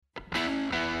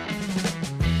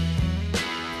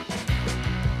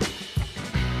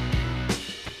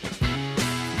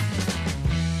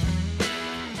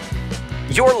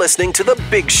You're listening to The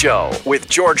Big Show with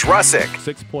George Russick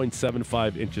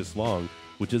 6.75 inches long,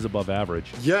 which is above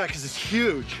average. Yeah, because it's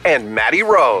huge. and Matty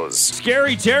Rose.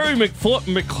 Scary Terry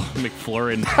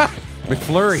McFlurry.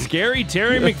 McFlurry. Scary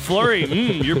Terry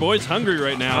McFlurry. Your boy's hungry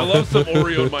right now. I love some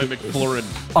Oreo in my McFlurry.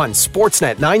 On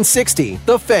Sportsnet 960,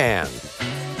 The Fan.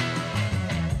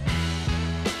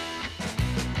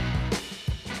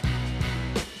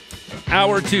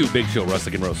 Hour 2, Big Show,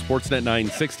 Russick and Rose. Sportsnet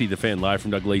 960, The Fan, live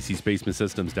from Doug Lacey's Basement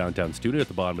Systems downtown studio. At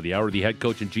the bottom of the hour, the head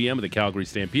coach and GM of the Calgary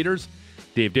Stampeders,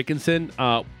 Dave Dickinson.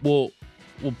 We'll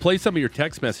play some of your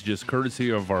text messages courtesy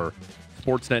of our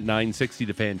Sportsnet 960,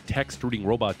 The Fan text reading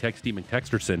robot text team and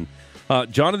Texterson.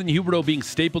 Jonathan Huberdeau being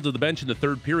stapled to the bench in the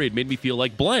third period made me feel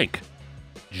like blank.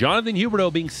 Jonathan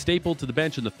Huberdeau being stapled to the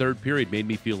bench in the third period made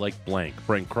me feel like blank.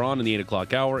 Brent Cron in the 8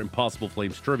 o'clock hour, Impossible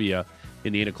Flames trivia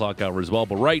in the 8 o'clock hour as well.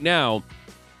 But right now,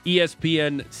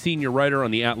 ESPN senior writer on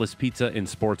the Atlas Pizza and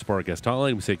Sports Bar guest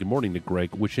hotline. We say good morning to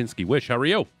Greg Wyshynski. Wish, how are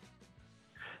you?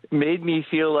 Made me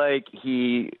feel like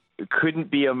he couldn't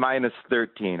be a minus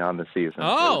 13 on the season.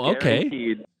 Oh, okay.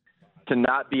 Guaranteed to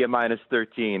not be a minus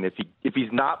 13. If he's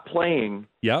not playing,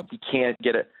 Yep. he can't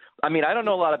get it. I mean, I don't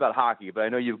know a lot about hockey, but I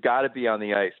know you've got to be on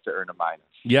the ice to earn a minus.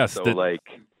 Yes, So,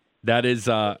 that is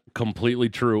completely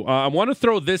true. I want to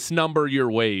throw this number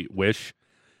your way, Wish.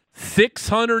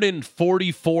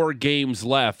 644 games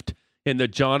left in the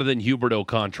Jonathan Huberdeau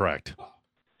contract.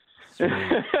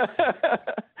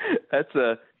 that's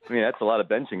a lot of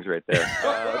benchings right there.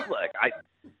 Look,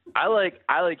 I like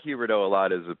Huberdeau a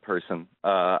lot as a person.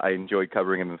 I enjoyed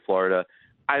covering him in Florida.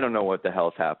 I don't know what the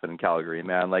hell's happened in Calgary,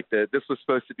 man. This was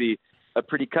supposed to be a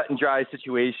pretty cut and dry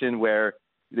situation where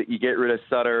you get rid of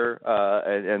Sutter,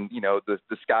 and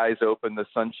the sky's open, the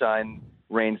sunshine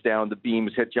rains down, the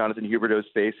beams hit Jonathan Huberdeau's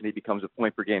face, and he becomes a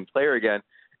point-per-game player again.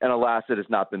 And alas, it has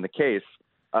not been the case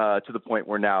to the point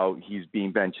where now he's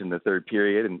being benched in the third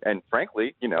period. And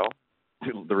frankly,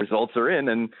 the results are in,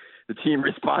 and the team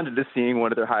responded to seeing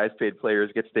one of their highest-paid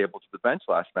players get stapled to the bench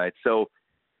last night. So,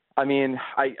 I mean,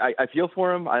 I feel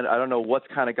for him. I don't know what's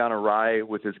kind of gone awry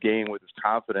with his game, with his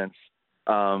confidence.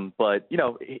 But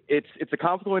it's a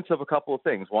confluence of a couple of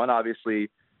things. One, obviously,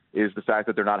 is the fact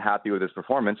that they're not happy with his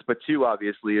performance. But two,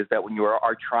 obviously, is that when you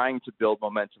are trying to build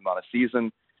momentum on a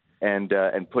season and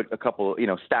put a couple,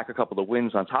 stack a couple of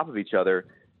wins on top of each other,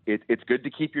 it's good to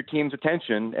keep your team's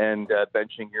attention. And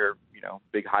benching your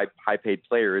big high paid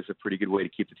player is a pretty good way to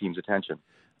keep the team's attention.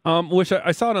 Wish,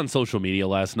 I saw it on social media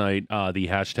last night, the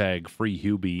hashtag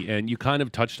 #FreeHubie, and you kind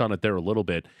of touched on it there a little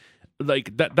bit.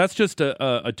 Like that's just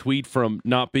a tweet from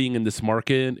not being in this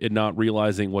market and not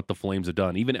realizing what the Flames have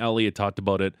done. Even Elliot talked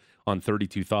about it on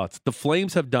 32 Thoughts. The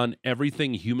Flames have done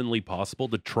everything humanly possible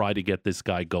to try to get this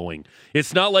guy going.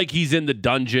 It's not like he's in the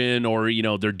dungeon or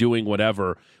they're doing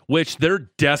whatever, which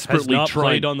they're desperately Has not trying.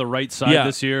 played on the right side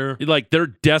this year. Like they're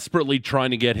desperately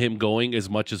trying to get him going as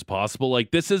much as possible.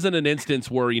 Like this isn't an instance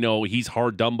where he's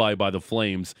hard done by the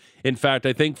Flames. In fact,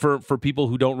 I think for people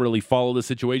who don't really follow the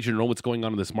situation or know what's going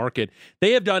on in this market,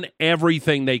 they have done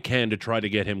everything they can to try to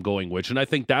get him going. And I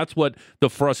think that's what the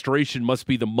frustration must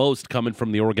be the most coming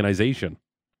from the organization,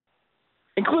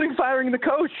 including firing the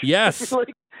coach. Yes.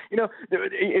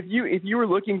 If you were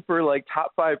looking for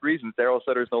top 5 reasons Daryl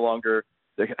Sutter's no longer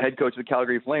the head coach of the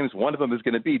Calgary Flames, one of them is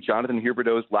going to be Jonathan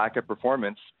Huberdeau's lack of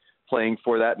performance playing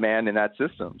for that man in that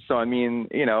system. So, I mean,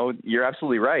 you're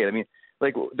absolutely right. I mean,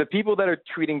 the people that are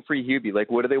tweeting free Hubie,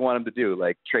 what do they want him to do?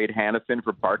 Trade Hanifin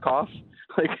for Barkov?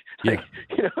 It's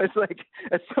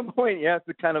at some point you have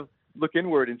to kind of look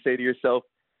inward and say to yourself,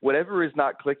 whatever is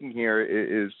not clicking here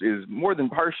is more than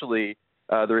partially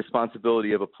the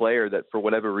responsibility of a player that, for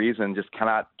whatever reason, just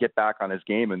cannot get back on his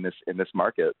game in this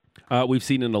market. We've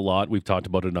seen it a lot. We've talked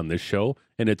about it on this show,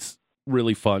 and it's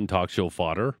really fun talk show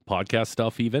fodder, podcast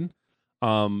stuff even.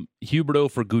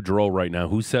 Huberdeau for Gaudreau right now.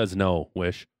 Who says no,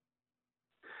 Wish?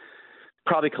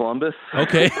 Probably Columbus.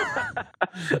 Okay.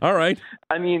 All right.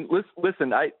 I mean,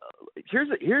 listen.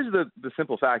 Here's the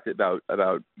simple fact about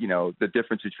the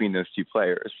difference between those two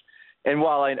players. And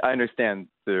while I understand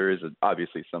there is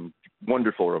obviously some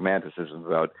wonderful romanticism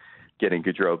about getting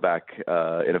Gaudreau back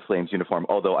in a Flames uniform,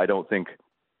 although I don't think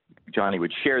Johnny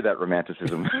would share that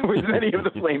romanticism with many of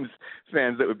the Flames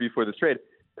fans that would be for this trade.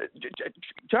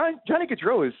 Johnny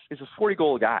Gaudreau is a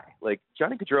 40-goal guy.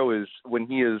 Johnny Gaudreau is, when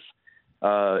he is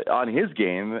on his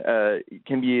game,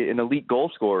 can be an elite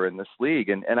goal scorer in this league.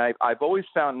 And I've always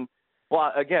found,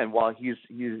 well, again, while he's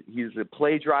a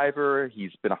play driver,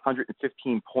 he's been a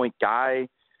 115-point guy.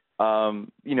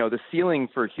 The ceiling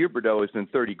for Huberdeau has been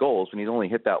 30 goals, and he's only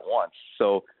hit that once.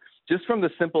 So just from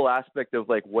the simple aspect of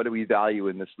what do we value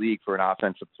in this league for an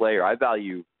offensive player, I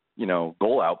value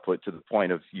goal output to the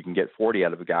point of you can get 40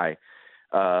 out of a guy,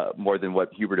 more than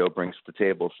what Huberdeau brings to the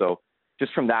table. So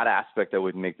just from that aspect, I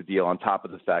would make the deal, on top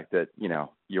of the fact that,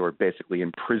 you're basically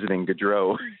imprisoning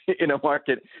Gaudreau in a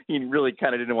market he really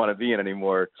kind of didn't want to be in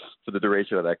anymore for the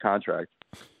duration of that contract.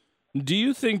 Do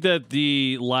you think that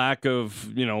the lack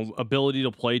of, ability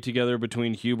to play together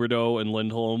between Huberdeau and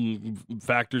Lindholm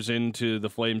factors into the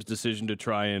Flames' decision to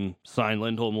try and sign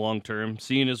Lindholm long-term,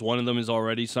 seeing as one of them is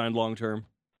already signed long-term?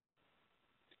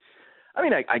 I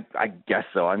mean, I guess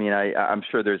so. I mean, I'm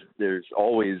sure there's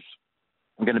always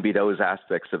going to be those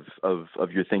aspects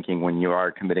of your thinking when you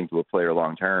are committing to a player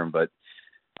long-term. But,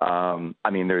 I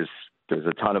mean, there's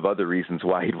a ton of other reasons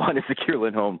why he'd want to secure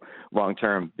Lindholm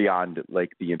long-term beyond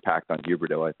the impact on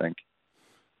Huberdeau, I think.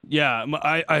 Yeah,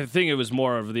 I think it was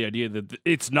more of the idea that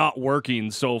it's not working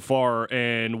so far,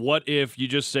 and what if you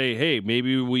just say, hey,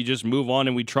 maybe we just move on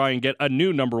and we try and get a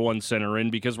new number one center in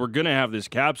because we're going to have this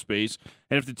cap space,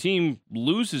 and if the team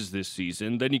loses this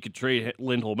season, then you could trade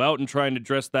Lindholm out and try and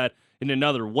address that in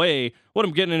another way. What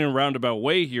I'm getting in a roundabout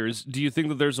way here is, do you think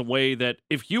that there's a way that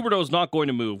if Huberdeau is not going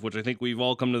to move, which I think we've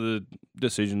all come to the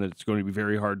decision that it's going to be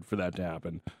very hard for that to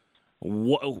happen,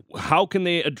 how can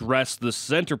they address the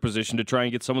center position to try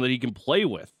and get someone that he can play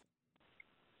with?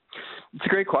 It's a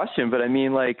great question, but I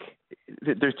mean,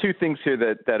 there's two things here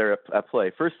that are at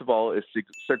play. First of all, is to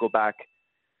circle back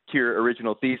to your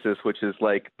original thesis, which is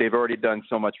they've already done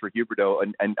so much for Huberdeau,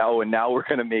 and now we're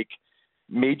going to make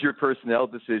major personnel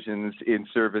decisions in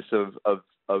service of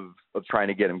trying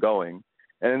to get him going.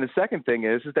 And then the second thing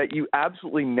is that you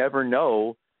absolutely never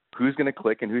know who's going to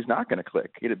click and who's not going to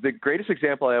click. The greatest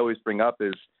example I always bring up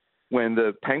is when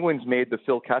the Penguins made the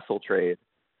Phil Kessel trade.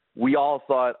 We all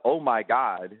thought, oh my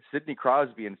God, Sidney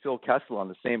Crosby and Phil Kessel on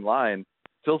the same line,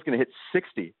 Phil's going to hit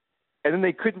 60. And then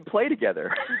they couldn't play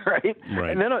together, right?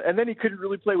 And then he couldn't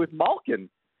really play with Malkin.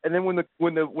 And then when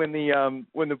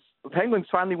the Penguins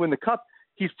finally win the Cup,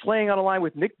 he's playing on a line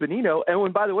with Nick Bonino. And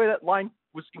when, by the way, that line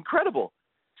was incredible.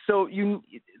 So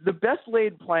the best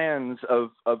laid plans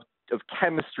of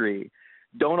chemistry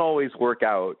don't always work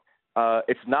out.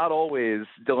 It's not always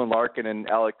Dylan Larkin and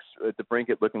Alex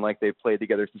DeBrincat looking like they've played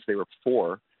together since they were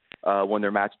 4 when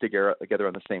they're matched together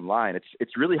on the same line.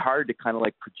 It's really hard to kind of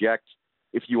project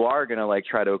if you are going to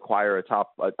try to acquire a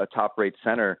top rate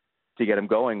center to get him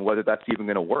going, whether that's even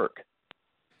going to work.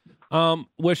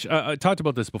 Wish, I talked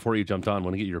about this before you jumped on. I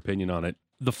want to get your opinion on it.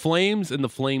 The Flames and the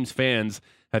Flames fans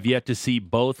have yet to see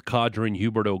both Kadri and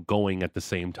Huberdeau going at the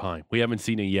same time. We haven't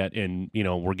seen it yet, and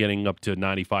we're getting up to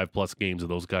 95-plus games of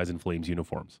those guys in Flames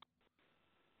uniforms.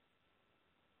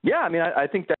 Yeah, I mean, I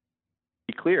think that's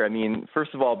clear. I mean,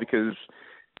 first of all, because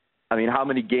how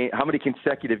many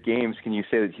consecutive games can you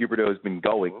say that Huberdeau has been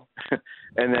going?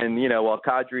 And then while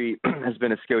Kadri has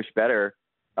been a skosh better,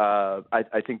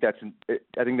 I think that's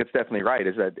definitely right.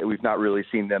 Is that we've not really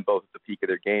seen them both at the peak of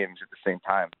their games at the same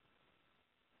time.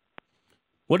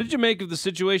 What did you make of the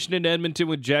situation in Edmonton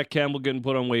with Jack Campbell getting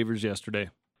put on waivers yesterday?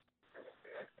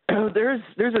 There's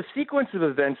a sequence of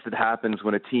events that happens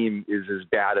when a team is as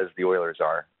bad as the Oilers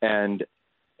are, and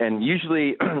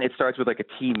usually it starts with a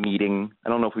team meeting. I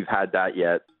don't know if we've had that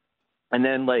yet, and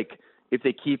then if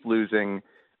they keep losing,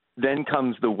 then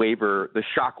comes the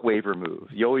shock waiver move.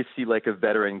 You always see a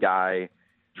veteran guy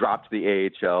drop to the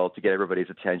AHL to get everybody's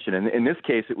attention. And in this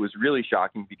case, it was really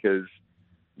shocking because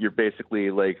you're basically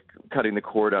cutting the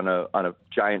cord on a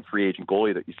giant free agent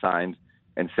goalie that you signed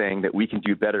and saying that we can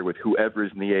do better with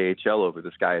whoever's in the AHL over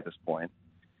this guy at this point.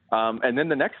 And then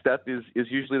the next step is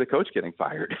usually the coach getting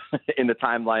fired in the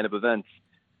timeline of events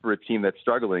for a team that's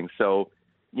struggling. So,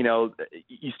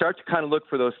 you start to kind of look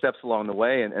for those steps along the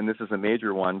way, and this is a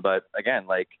major one. But again,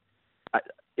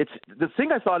 it's the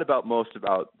thing I thought about most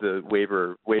about the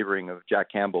wavering of Jack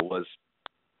Campbell was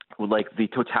the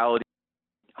totality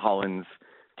of Holland's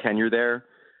tenure there.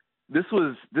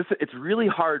 It's really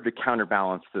hard to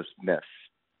counterbalance this miss.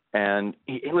 And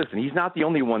listen, he's not the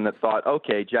only one that thought,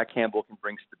 okay, Jack Campbell can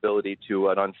bring stability to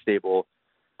an unstable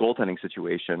goaltending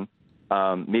situation.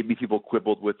 Maybe people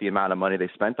quibbled with the amount of money they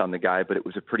spent on the guy, but it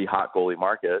was a pretty hot goalie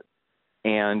market.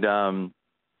 And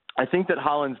I think that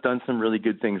Holland's done some really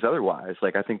good things otherwise.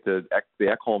 I think the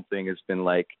Ekholm thing has been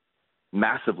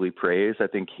massively praised. I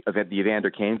think the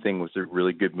Evander Kane thing was a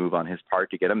really good move on his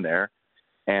part to get him there.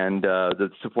 And the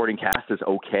supporting cast is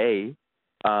okay.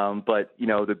 But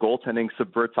the goaltending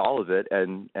subverts all of it,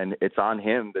 and it's on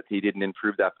him that he didn't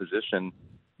improve that position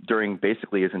during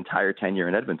basically his entire tenure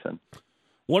in Edmonton.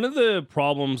 One of the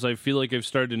problems I feel like I've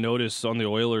started to notice on the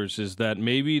Oilers is that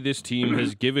maybe this team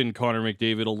has given Connor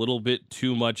McDavid a little bit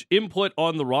too much input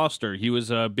on the roster. He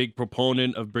was a big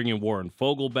proponent of bringing Warren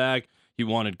Fogle back. He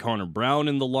wanted Connor Brown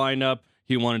in the lineup.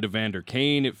 He wanted Evander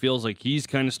Kane. It feels like he's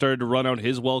kind of started to run out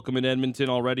his welcome in Edmonton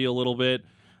already a little bit.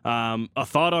 A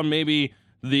thought on maybe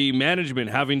the management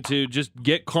having to just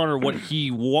get Connor what he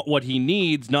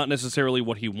needs, not necessarily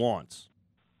what he wants.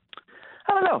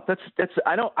 I don't know.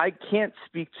 I can't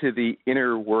speak to the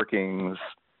inner workings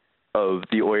of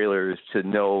the Oilers to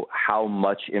know how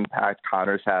much impact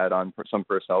Connor's had on some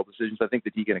personnel decisions. I think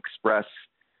that he can express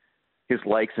his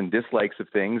likes and dislikes of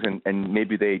things, and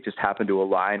maybe they just happen to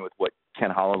align with what Ken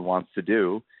Holland wants to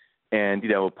do. And,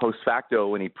 post facto,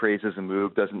 when he praises a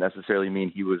move, doesn't necessarily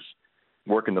mean he was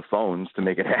working the phones to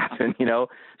make it happen, So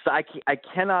I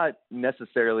cannot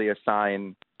necessarily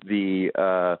assign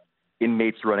the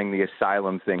inmates running the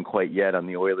asylum thing quite yet on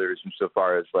the Oilers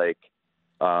insofar as,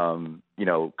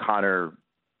 Connor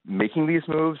making these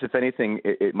moves. If anything,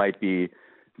 it might be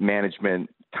management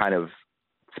kind of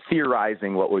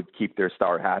theorizing what would keep their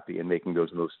star happy and making those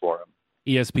moves for him.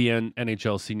 ESPN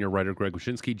NHL senior writer Greg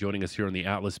Wyshynski joining us here on the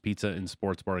Atlas Pizza and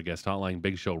Sports Bar guest hotline.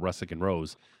 Big Show, Russick and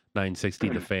Rose, 960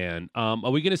 The Fan. Are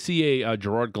we going to see a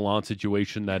Gerard Gallant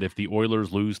situation that if the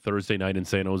Oilers lose Thursday night in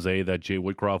San Jose, that Jay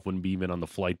Woodcroft wouldn't be even on the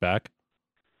flight back?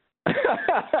 I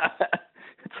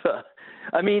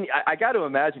got to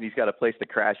imagine he's got a place to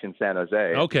crash in San Jose.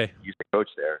 Okay. He's the coach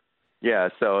there. Yeah,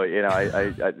 so,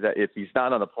 if he's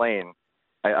not on the plane,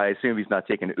 I assume he's not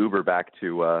taking Uber back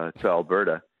to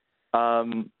Alberta.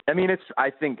 It's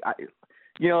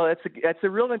a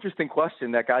real interesting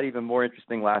question that got even more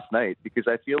interesting last night, because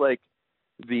I feel like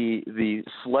the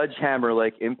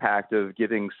sledgehammer-like impact of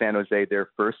giving San Jose their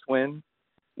first win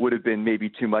would have been maybe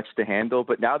too much to handle.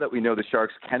 But now that we know the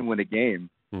Sharks can win a game,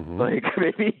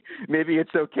 maybe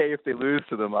it's okay if they lose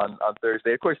to them on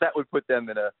Thursday. Of course, that would put them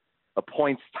in a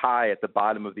points tie at the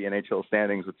bottom of the NHL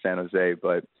standings with San Jose.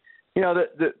 But,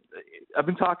 I've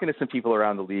been talking to some people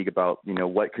around the league about,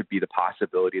 what could be the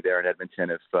possibility there in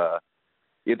Edmonton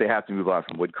if they have to move on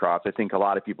from Woodcroft. I think a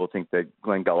lot of people think that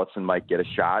Glenn Gulletson might get a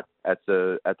shot at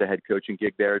the head coaching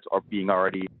gig there, or being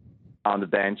already on the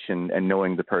bench and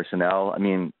knowing the personnel. I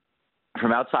mean,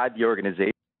 from outside the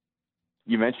organization,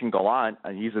 you mentioned Gallant.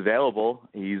 He's available.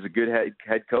 He's a good head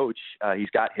coach. He's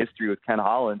got history with Ken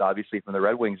Holland, obviously, from the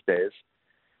Red Wings days.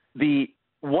 The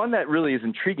one that really is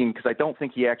intriguing, because I don't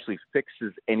think he actually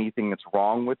fixes anything that's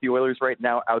wrong with the Oilers right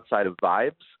now outside of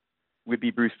vibes, would be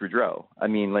Bruce Boudreau. I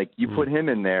mean, you put him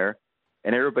in there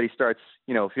and everybody starts,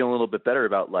 feeling a little bit better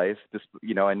about life, just,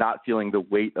 and not feeling the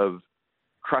weight of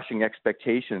crushing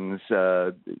expectations,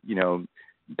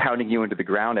 pounding you into the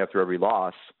ground after every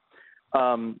loss.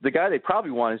 The guy they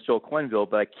probably want is Joel Quenneville,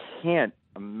 but I can't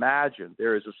imagine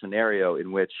there is a scenario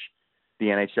in which the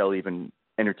NHL even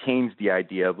entertains the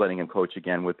idea of letting him coach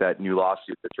again with that new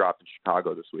lawsuit that dropped in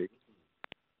Chicago this week.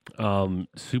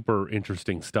 Super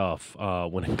interesting stuff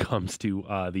when it comes to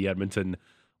the Edmonton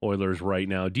Oilers right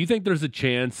now. Do you think there's a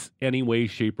chance, any way,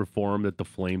 shape, or form, that the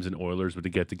Flames and Oilers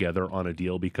would get together on a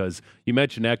deal? Because you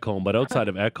mentioned Ekholm, but outside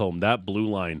of Ekholm, that blue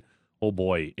line, oh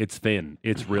boy, it's thin.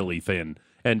 It's really thin.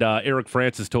 And Eric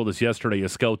Francis told us yesterday, a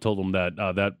scout told him that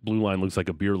that blue line looks like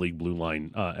a beer league blue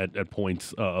line at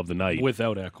points of the night.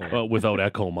 Without Ekholm. Without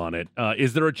Ekholm on it.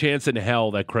 Is there a chance in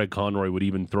hell that Craig Conroy would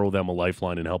even throw them a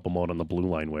lifeline and help them out on the blue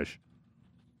line, Wish?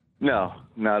 No,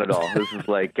 not at all. This is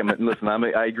I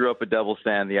grew up a Devils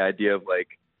fan. The idea of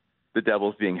the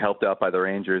Devils being helped out by the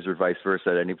Rangers or vice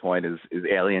versa at any point is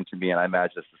alien to me, and I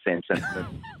imagine it's the same sentiment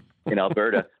in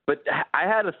Alberta. But I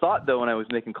had a thought, though, when I was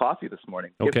making coffee this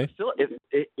morning. Okay.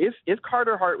 If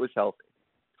Carter Hart was healthy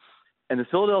and the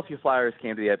Philadelphia Flyers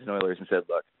came to the Edmonton Oilers and said,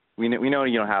 look, we know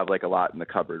you don't have a lot in the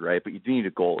cupboard, right? But you do need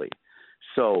a goalie.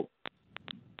 So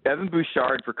Evan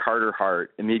Bouchard for Carter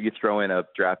Hart, and maybe you throw in a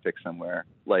draft pick somewhere.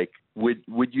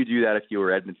 Would you do that if you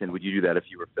were Edmonton? Would you do that if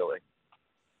you were Philly?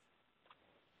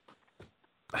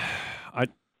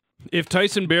 If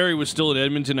Tyson Barrie was still at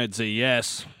Edmonton, I'd say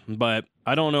yes. But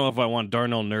I don't know if I want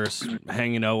Darnell Nurse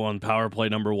hanging out on power play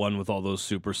number one with all those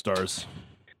superstars.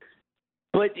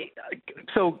 But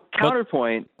so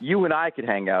counterpoint, you and I could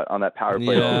hang out on that power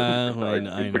play. Yeah, I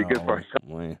know. Pretty good for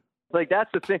ourselves. That's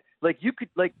the thing. You could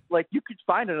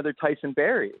find another Tyson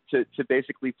Barrie to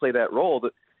basically play that role.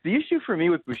 The issue for me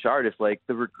with Bouchard is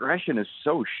the regression is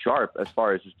so sharp as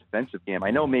far as his defensive game. I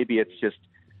know maybe it's just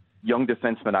young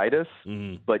defenseman-itis,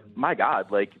 but my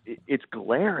God, it's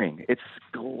glaring. It's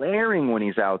glaring when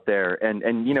he's out there. And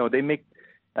they make,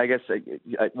 I guess,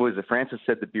 what was it, Francis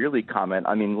said the beer league comment.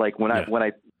 I mean, when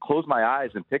I close my eyes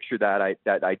and picture that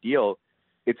ideal,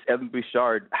 it's Evan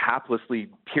Bouchard haplessly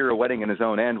pirouetting in his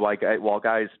own end while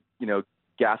guys,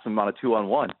 gas him on a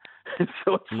 2-on-1.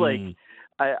 So it's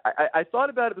I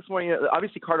thought about it this morning.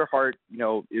 Obviously, Carter Hart,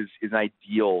 is an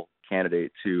ideal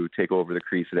candidate to take over the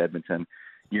crease at Edmonton.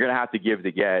 You're going to have to give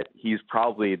to get. He's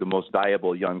probably the most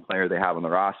valuable young player they have on the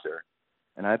roster.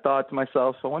 And I thought to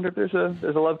myself, I wonder if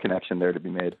there's a love connection there to be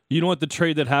made. You know what the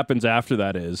trade that happens after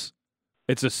that is?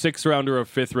 It's a 6th rounder or a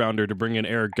 5th rounder to bring in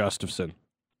Eric Gustafsson.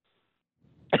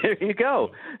 There you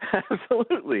go.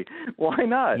 Absolutely. Why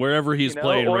not? Wherever he's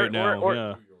playing right now.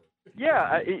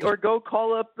 Or go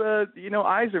call up,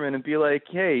 Yzerman and be like,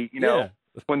 hey,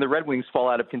 when the Red Wings fall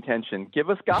out of contention, give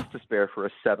us Gostisbehere for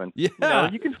a 7th.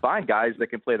 Yeah. You can find guys that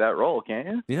can play that role, can't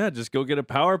you? Yeah, just go get a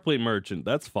power play merchant.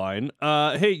 That's fine.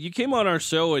 Hey, you came on our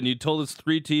show and you told us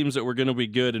 3 teams that were going to be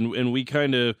good, and we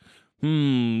kind of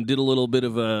did a little bit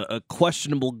of a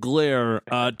questionable glare.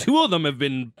 2 of them have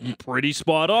been pretty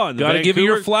spot on. Got to give you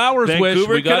your flowers, Wish.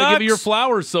 We got to give you your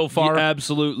flowers so far. You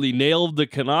absolutely nailed the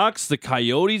Canucks. The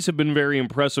Coyotes have been very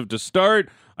impressive to start.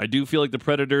 I do feel like the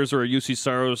Predators are a UC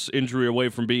Saros injury away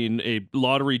from being a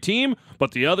lottery team,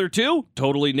 but the other 2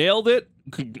 totally nailed it.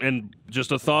 And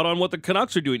just a thought on what the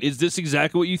Canucks are doing. Is this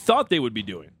exactly what you thought they would be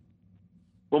doing?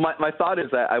 Well, my thought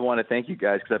is that I want to thank you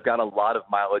guys because I've got a lot of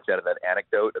mileage out of that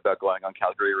anecdote about going on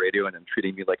Calgary radio and then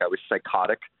treating me like I was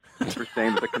psychotic for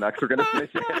saying that the Canucks were going to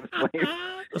finish ahead of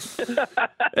the Flames.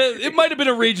 It might have been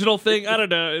a regional thing. I don't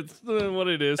know. It's what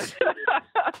it is.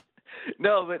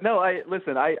 No,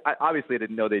 I obviously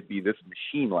didn't know they'd be this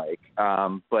machine-like.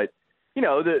 But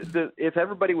if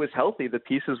everybody was healthy, the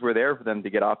pieces were there for them to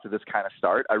get off to this kind of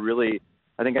start.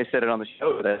 I think I said it on the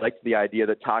show that I liked the idea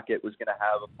that Tocchet was going to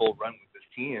have a full run with this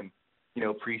team,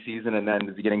 preseason and then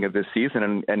the beginning of this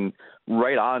season. And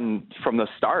right on from the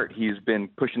start, he's been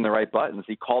pushing the right buttons.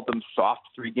 He called them soft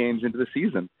 3 games into the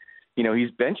season.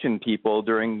 He's benching people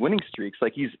during winning streaks.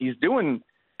 Like he's doing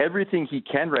everything he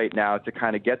can right now to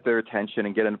kind of get their attention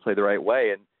and get them to play the right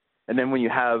way. And then when you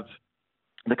have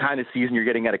the kind of season you're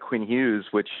getting out of Quinn Hughes,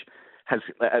 which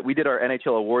we did our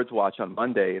NHL awards watch on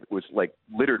Monday. It was like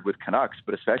littered with Canucks,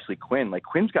 but especially Quinn. Like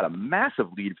Quinn's got a massive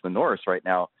lead for the Norris right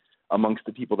now amongst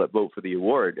the people that vote for the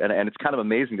award. And it's kind of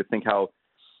amazing to think how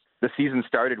the season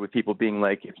started with people being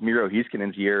like, it's Miro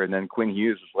Heiskanen's year. And then Quinn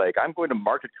Hughes is like, I'm going to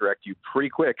market correct you pretty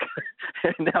quick.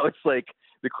 And now it's like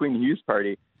the Quinn Hughes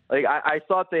party. Like I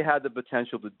thought they had the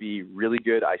potential to be really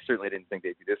good. I certainly didn't think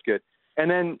they'd be this good. And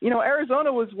then,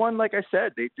 Arizona was one, like I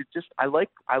said, they just, I like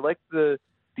the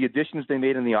additions they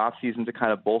made in the offseason to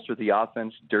kind of bolster the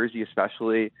offense, Dursey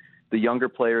especially. The younger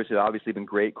players have obviously been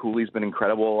great. Cooley's been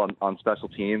incredible on special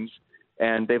teams.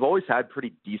 And they've always had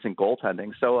pretty decent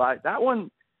goaltending. So that one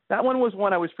was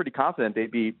one I was pretty confident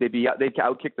they'd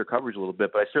outkick their coverage a little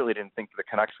bit, but I certainly didn't think the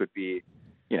Canucks would be,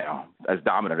 as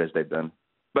dominant as they've been.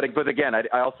 But again,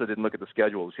 I also didn't look at the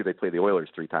schedule to see they play the Oilers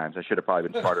 3 times. I should have probably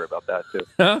been smarter about that too.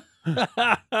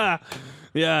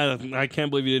 Yeah, I can't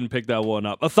believe you didn't pick that one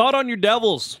up. A thought on your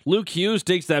Devils. Luke Hughes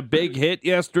takes that big hit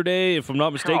yesterday. If I'm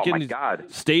not mistaken, oh my God,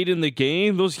 stayed in the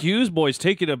game. Those Hughes boys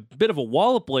taking a bit of a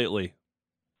wallop lately.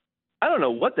 I don't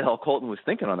know what the hell Colton was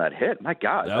thinking on that hit. My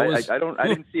God, I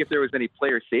didn't see if there was any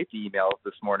player safety emails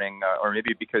this morning, or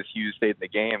maybe because Hughes stayed in the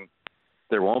game,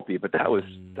 there won't be. But that was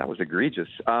egregious.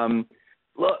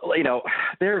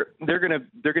 They're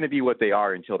gonna be what they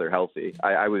are until they're healthy.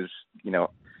 I was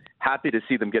happy to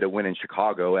see them get a win in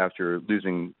Chicago after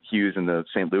losing Hughes in the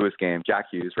St. Louis game, Jack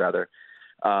Hughes rather,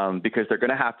 because they're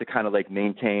gonna have to kind of like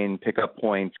maintain, pick up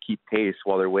points, keep pace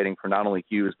while they're waiting for not only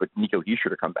Hughes but Nico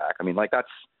Hischier to come back. I mean, like that's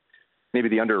maybe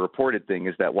the underreported thing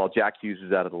is that while Jack Hughes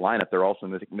is out of the lineup, they're also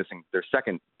missing their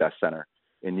second best center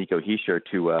in Nico Hischier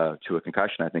to a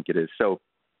concussion, I think it is. So,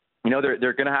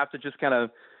 they're gonna have to just kind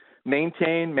of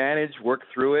maintain, manage, work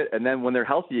through it, and then when they're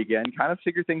healthy again, kind of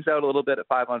figure things out a little bit at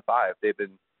 5-on-5. They've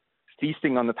been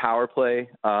feasting on the power play.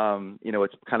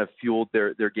 It's kind of fueled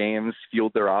their games,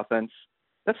 fueled their offense.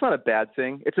 That's not a bad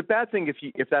thing. It's a bad thing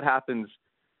if that happens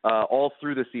all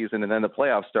through the season and then the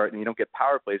playoffs start and you don't get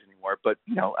power plays anymore. But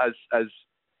as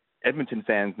Edmonton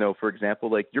fans know, for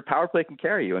example, like your power play can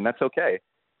carry you, and that's okay.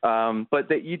 But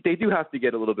they do have to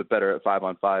get a little bit better at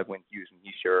 5-on-5 when Hughes and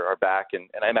Hischier are back, and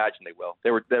I imagine they will. They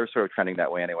were sort of trending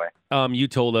that way anyway. You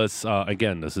told us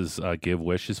again. This is give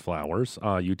Wish his flowers.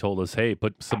 You told us, hey,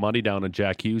 put some money down on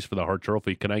Jack Hughes for the Hart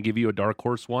Trophy. Can I give you a dark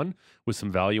horse one with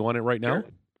some value on it right now? Sure.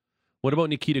 What about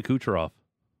Nikita Kucherov?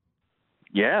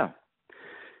 Yeah,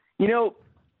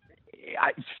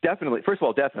 definitely. First of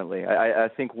all, definitely. I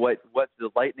think what the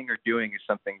Lightning are doing is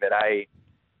something that I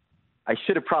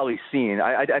should have probably seen.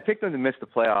 I picked them to miss the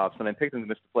playoffs, and I picked them to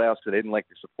miss the playoffs because they didn't like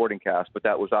their supporting cast, but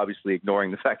that was obviously ignoring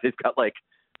the fact they've got like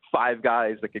 5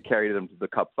 guys that could carry them to the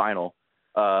Cup final,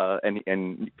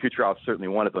 and Kucherov's certainly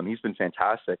one of them. He's been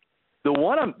fantastic. The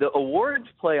awards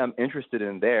play I'm interested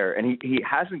in there, and he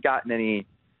hasn't gotten any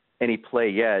any play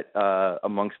yet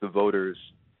amongst the voters,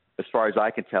 as far as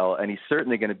I can tell, and he's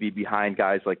certainly going to be behind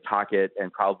guys like Tocchet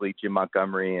and probably Jim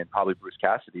Montgomery and probably Bruce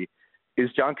Cassidy, is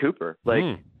John Cooper.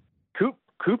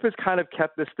 Coop has kind of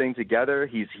kept this thing together.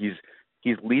 He's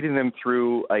leading them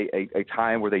through a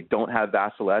time where they don't have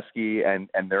Vasilevsky and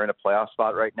they're in a playoff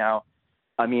spot right now.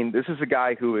 I mean, this is a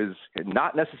guy who has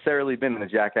not necessarily been in the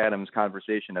Jack Adams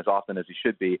conversation as often as he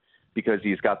should be, because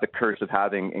he's got the curse of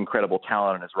having incredible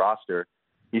talent on his roster.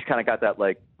 He's kind of got that,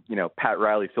 Pat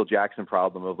Riley, Phil Jackson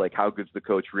problem of, how good's the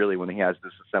coach really when he has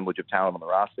this assemblage of talent on the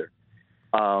roster.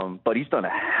 But he's done a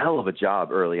hell of a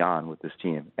job early on with this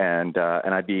team. And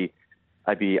I'd be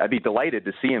delighted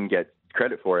to see him get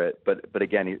credit for it. But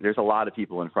again, there's a lot of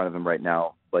people in front of him right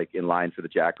now, in line for the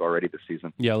Jack already this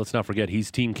season. Yeah, let's not forget,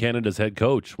 he's Team Canada's head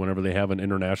coach whenever they have an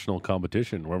international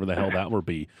competition, wherever the hell that will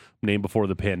be, named before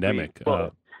the pandemic.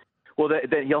 Well,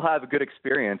 then he'll have a good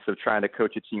experience of trying to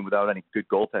coach a team without any good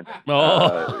goaltending.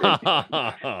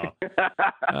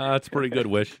 That's pretty good,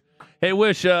 Wish. Hey,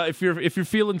 Wish, if you're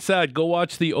feeling sad, go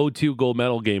watch the O2 gold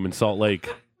medal game in Salt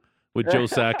Lake with Joe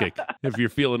Sakic. If you're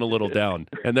feeling a little down,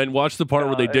 and then watch the part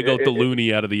where they dig out the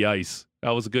loony out of the ice.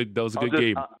 That was a good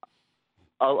game.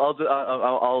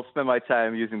 I'll spend my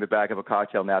time using the back of a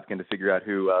cocktail napkin to figure out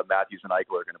who Matthews and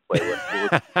Eichel are going to play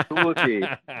with. Who will be?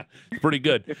 Pretty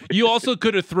good. You also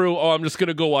could have threw, I'm just going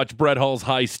to go watch Brett Hull's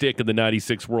high stick in the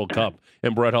 96 World Cup,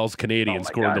 and Brett Hull's Canadian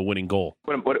scoring the winning goal.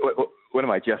 What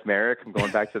am I, Jeff Merrick? I'm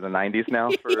going back to the 90s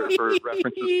now for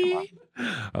references. Come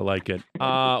on. I like it.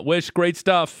 Wish, great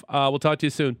stuff. We'll talk to you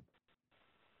soon.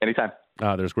 Anytime.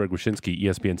 There's Greg Wyshynski,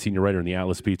 ESPN senior writer in the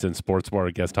Atlas Pizza and Sports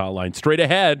Bar guest hotline. Straight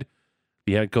ahead,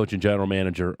 the head coach and general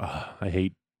manager.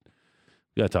 We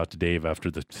got to talk to Dave after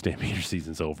the Stampeder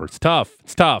season's over. It's tough.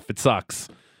 It sucks.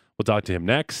 We'll talk to him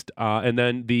next. And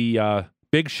then the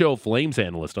Big Show Flames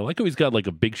analyst. I like how he's got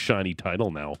a big shiny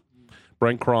title now.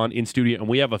 Brent Cron in studio, and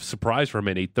we have a surprise for him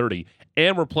at 8:30.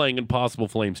 And we're playing Impossible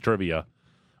Flames trivia,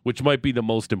 which might be the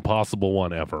most impossible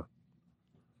one ever.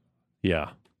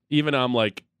 Yeah. Even I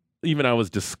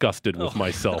was disgusted with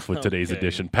myself with today's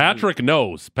edition. Patrick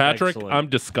knows. Patrick, excellent. I'm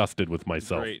disgusted with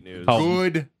myself. Great news.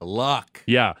 Good luck.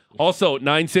 Yeah. Also,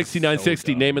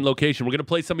 960, name and location. We're going to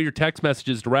play some of your text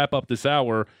messages to wrap up this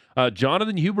hour.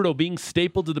 Jonathan Huberdeau being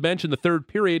stapled to the bench in the third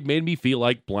period made me feel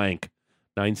like blank.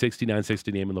 960,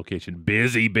 name and location.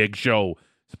 Busy Big Show.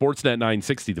 Sportsnet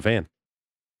 960, The Fan.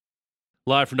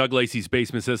 Live from Doug Lacey's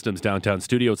Basement Systems downtown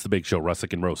studio, it's the Big Show,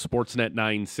 Russick and Rose. Sportsnet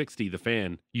 960, The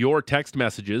Fan. Your text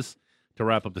messages to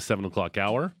wrap up the 7 o'clock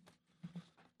hour.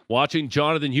 Watching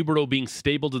Jonathan Huberdeau being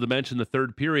stapled to the bench in the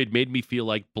third period made me feel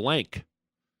like blank.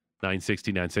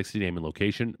 960, name and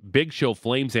location. Big Show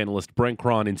Flames analyst Brent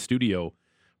Cron in studio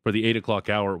for the 8 o'clock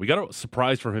hour. We got a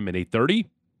surprise for him at 8:30.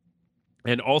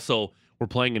 And also, we're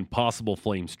playing Impossible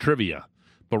Flames trivia.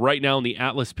 But right now in the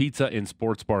Atlas Pizza and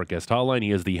Sports Bar guest hotline,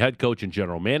 he is the head coach and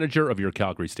general manager of your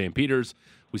Calgary Stampeders.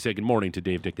 We say good morning to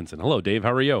Dave Dickinson. Hello, Dave.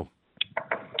 How are you?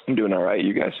 I'm doing all right.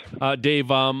 You guys?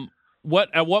 Dave,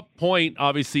 at what point,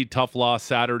 obviously tough loss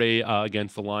Saturday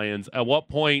against the Lions, at what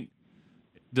point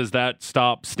does that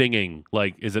stop stinging?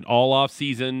 Is it all off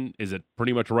season? Is it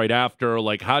pretty much right after?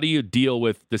 How do you deal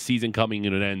with the season coming to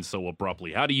an end so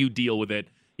abruptly? How do you deal with it?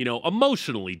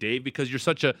 Emotionally, Dave, because you're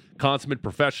such a consummate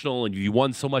professional and you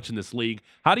won so much in this league.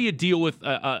 How do you deal with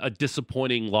a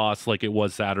disappointing loss like it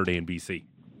was Saturday in BC?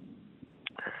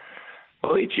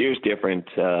 Well, each year's different.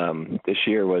 This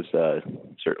year was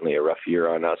certainly a rough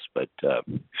year on us, but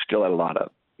still had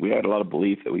we had a lot of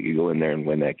belief that we could go in there and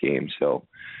win that game. So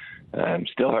I'm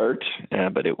still hurt,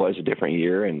 but it was a different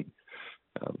year. And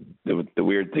the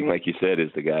weird thing, like you said, is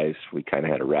the guys, we kind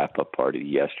of had a wrap-up party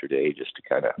yesterday just to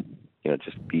kind of,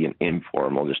 just be an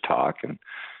informal, just talk and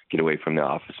get away from the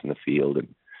office and the field. And,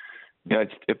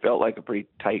 it felt like a pretty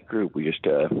tight group. We just,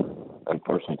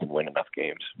 unfortunately, didn't win enough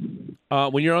games.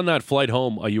 When you're on that flight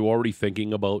home, are you already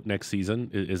thinking about next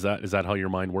season? Is that how your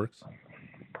mind works?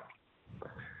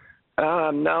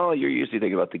 No, you're usually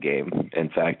thinking about the game. In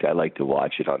fact, I like to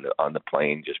watch it on the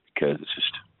plane just because it's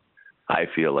just, I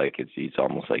feel like it's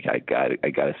almost like I got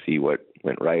to see what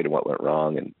went right and what went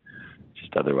wrong, and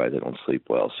just otherwise I don't sleep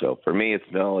well. So for me, it's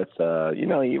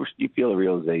you feel the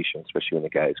realization, especially when the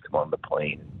guys come on the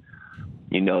plane.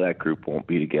 That group won't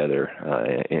be together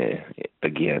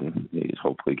again. You just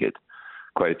hopefully get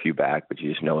quite a few back, but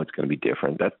you just know it's going to be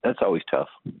different. That's always tough.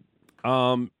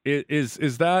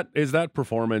 Is that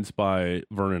performance by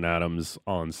Vernon Adams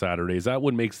on Saturday? Is that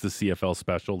what makes the CFL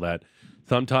special? That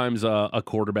sometimes a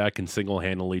quarterback can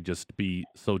single-handedly just be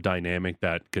so dynamic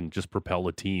that can just propel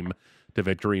a team to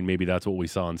victory, and maybe that's what we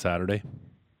saw on Saturday?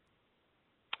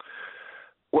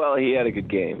 Well, he had a good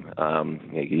game.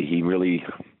 He really,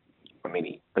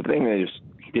 the thing is,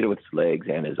 he did it with his legs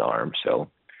and his arms. So,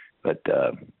 but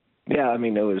yeah, it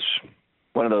was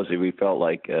one of those that we felt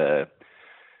like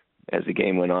as the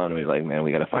game went on, we were like, man,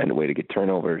 we got to find a way to get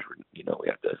turnovers. We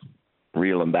have to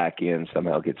reel them back in,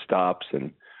 somehow get stops,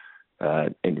 and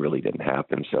it really didn't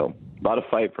happen. So, a lot of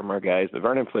fight from our guys, but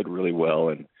Vernon played really well,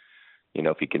 and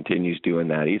if he continues doing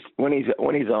that, when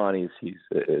he's on, he's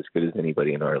as good as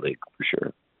anybody in our league for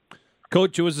sure.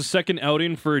 Coach, it was the second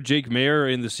outing for Jake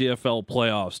Maier in the CFL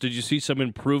playoffs. Did you see some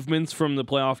improvements from the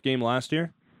playoff game last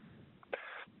year?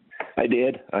 I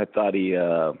did. I thought he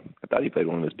played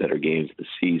one of his better games of the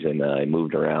season. He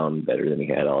moved around better than he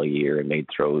had all year and made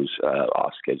throws,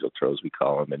 off-schedule throws we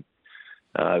call them. And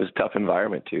it was a tough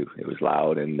environment too. It was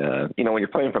loud, and when you're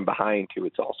playing from behind too,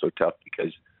 it's also tough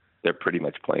because they're pretty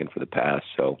much playing for the pass.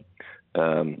 So,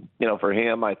 for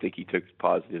him, I think he took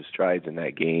positive strides in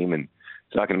that game, and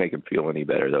it's not going to make him feel any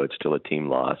better, though. It's still a team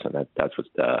loss, and that's what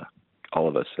all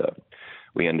of us,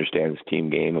 we understand it's a team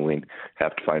game, and we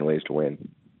have to find ways to win.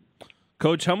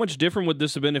 Coach, how much different would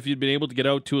this have been if you'd been able to get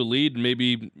out to a lead and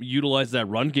maybe utilize that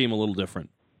run game a little different?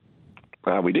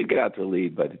 We did get out to the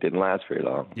lead, but it didn't last very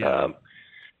long. Yeah.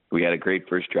 We had a great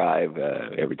first drive.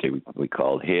 Everything we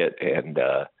called hit, and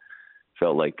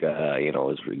felt like it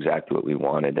was exactly what we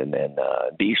wanted. And then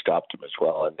D stopped him as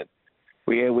well, and then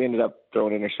we ended up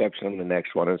throwing an interception on the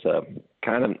next one. It was a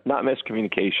kind of not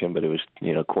miscommunication, but it was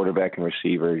quarterback and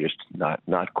receiver just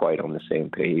not quite on the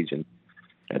same page. And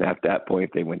at that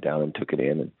point, they went down and took it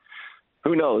in. And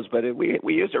who knows? But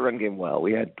we used the run game well.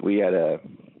 We had a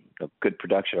good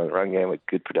production on the run game, with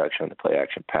good production on the play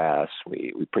action pass.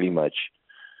 We pretty much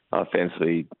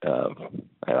offensively,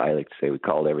 I like to say we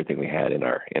called everything we had in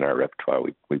our repertoire.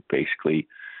 We basically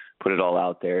put it all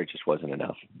out there. It just wasn't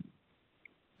enough.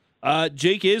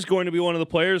 Jake is going to be one of the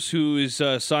players who is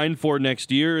signed for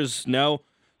next year. Is now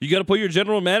you got to put your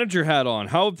general manager hat on.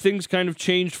 How have things kind of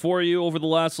changed for you over the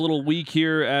last little week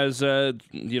here? As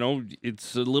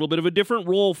it's a little bit of a different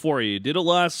role for you. You did it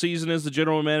last season as the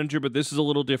general manager, but this is a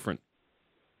little different.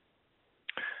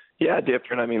 Yeah,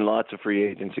 different. Lots of free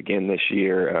agents again this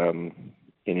year. And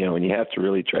you have to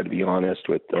really try to be honest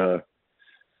with,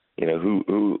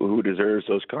 who deserves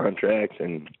those contracts,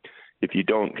 and if you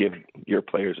don't give your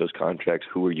players those contracts,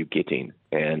 who are you getting?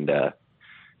 And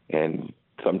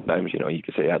sometimes, you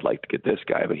can say, I'd like to get this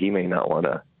guy, but he may not want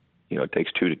to, it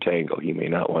takes two to tango. He may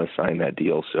not want to sign that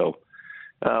deal. So,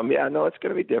 it's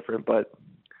going to be different, but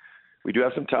we do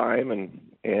have some time,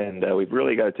 and we've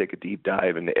really got to take a deep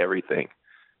dive into everything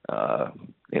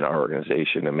in our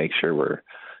organization and make sure we're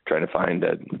trying to find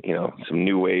some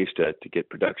new ways to get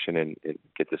production and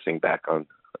get this thing back on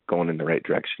going in the right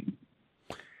direction.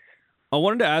 I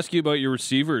wanted to ask you about your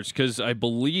receivers because I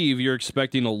believe you're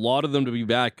expecting a lot of them to be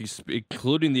back,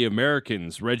 including the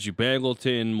Americans, Reggie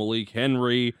Bangleton, Malik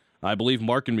Henry. I believe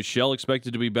Mark and Michelle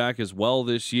expected to be back as well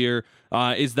this year.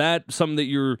 Is that something that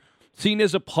you're seen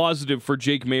as a positive for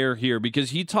Jake Maier here?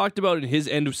 Because he talked about in his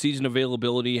end-of-season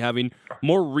availability having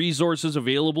more resources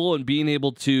available and being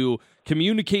able to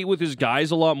communicate with his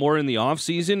guys a lot more in the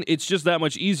offseason. It's just that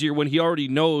much easier when he already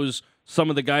knows some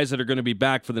of the guys that are going to be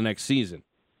back for the next season.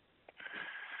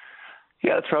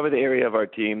 Yeah, it's probably the area of our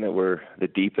team that we're the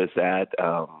deepest at.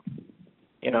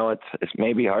 It's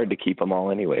maybe hard to keep them all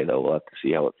anyway, though. We'll have to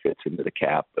see how it fits into the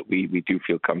cap. But we do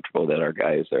feel comfortable that our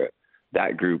guys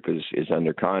that group is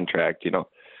under contract.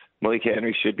 Malik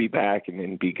Henry should be back and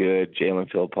then be good.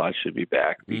 Jalen Philpott should be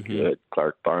back, be good.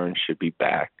 Clark Barnes should be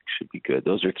back, should be good.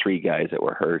 Those are three guys that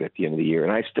were hurt at the end of the year.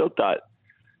 And I still thought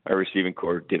our receiving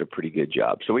corps did a pretty good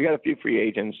job. So we got a few free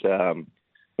agents,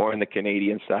 more on the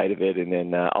Canadian side of it, and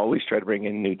then always try to bring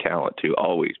in new talent too,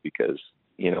 always, because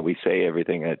we say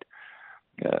everything that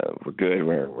we're good,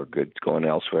 we're good going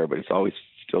elsewhere, but it's always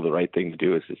still the right thing to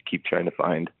do is just keep trying to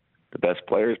find the best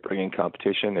players, bring in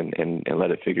competition, and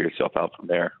let it figure itself out from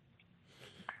there.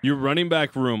 Your running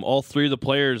back room, all three of the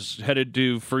players headed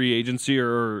to free agency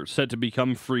or set to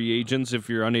become free agents if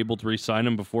you're unable to re-sign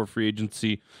them before free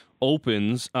agency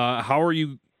opens. How are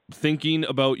you thinking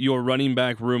about your running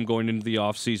back room going into the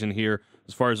offseason here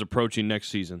as far as approaching next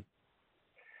season?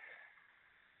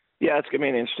 Yeah, it's going to be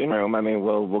an interesting room.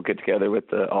 We'll get together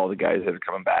with all the guys that are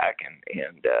coming back,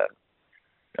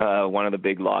 and one of the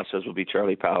big losses will be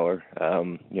Charlie Power.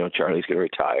 Charlie's going to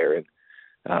retire, and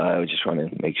I just want to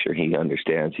make sure he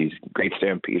understands he's a great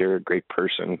Stampeder, a great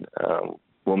person.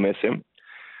 We'll miss him.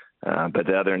 But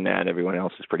other than that, everyone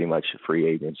else is pretty much a free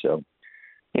agent. So,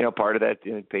 part of that,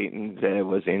 Peyton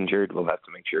was injured. We'll have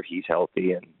to make sure he's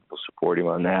healthy, and we'll support him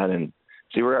on that and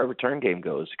see where our return game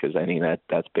goes, because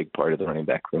that's a big part of the running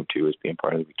back room too, is being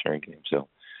part of the return game. So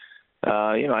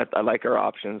I like our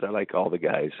options. I like all the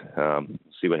guys.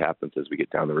 See what happens as we get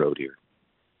down the road here.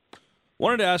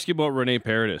 Wanted to ask you about Rene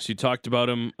Paredes. You talked about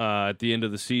him at the end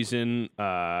of the season.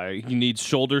 He needs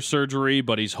shoulder surgery,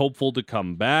 but he's hopeful to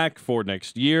come back for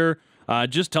next year.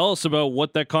 Just tell us about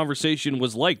what that conversation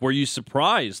was like. Were you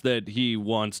surprised that he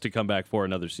wants to come back for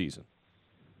another season?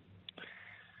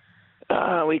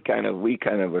 We kind of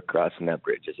were crossing that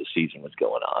bridge as the season was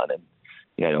going on, and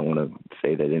I don't want to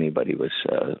say that anybody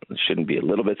shouldn't be a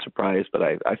little bit surprised, but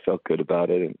I felt good about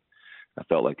it, and I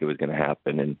felt like it was going to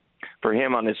happen. And for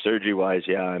him on his surgery wise,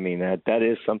 that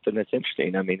is something that's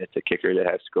interesting. I mean, it's a kicker that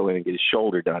has to go in and get his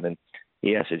shoulder done, and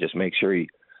he has to just make sure he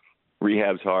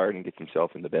rehabs hard and gets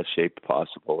himself in the best shape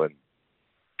possible. And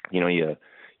you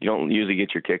don't usually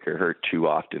get your kicker hurt too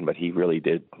often, but he really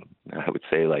did. I would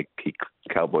say, like, he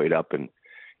cowboyed up and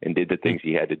did the things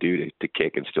he had to do to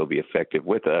kick and still be effective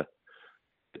with a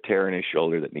tear in his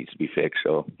shoulder that needs to be fixed.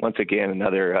 So once again,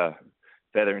 another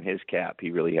feather in his cap.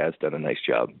 He really has done a nice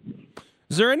job.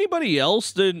 Is there anybody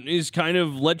else that is kind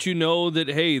of let you know that,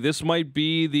 hey, this might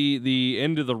be the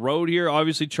end of the road here?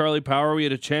 Obviously, Charlie Power, we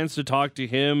had a chance to talk to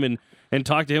him and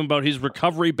talk to him about his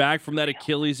recovery back from that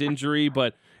Achilles injury,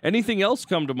 but anything else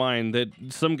come to mind that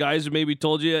some guys have maybe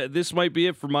told you, this might be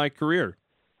it for my career?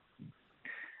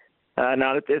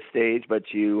 Not at this stage, but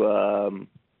you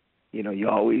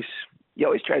always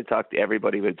try to talk to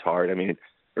everybody, but it's hard. I mean,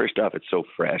 first off, it's so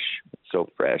fresh.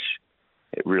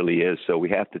 It really is. So we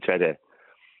have to try to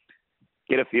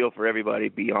get a feel for everybody,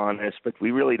 be honest, but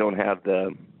we really don't have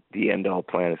the end-all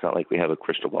plan. It's not like we have a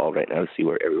crystal ball right now to see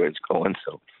where everyone's going.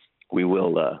 So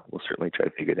we'll certainly try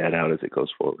to figure that out as it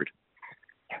goes forward.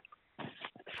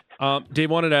 Dave,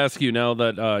 wanted to ask you now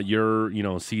that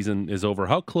your season is over,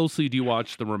 how closely do you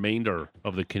watch the remainder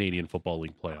of the Canadian Football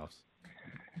League playoffs?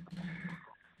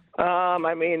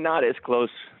 Not as close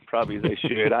probably as I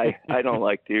should. I don't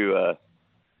like to.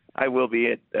 I will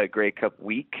be at a Grey Cup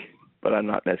week, but I'm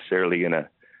not necessarily gonna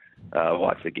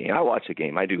watch the game. I watch the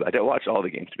game. I do. I don't watch all the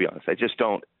games, to be honest. I just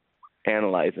don't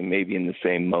analyze them maybe in the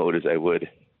same mode as I would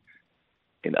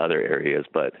in other areas.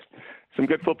 But some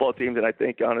good football teams, and I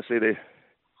think honestly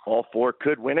all four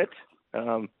could win it.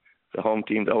 The home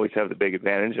teams always have the big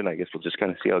advantage, and I guess we'll just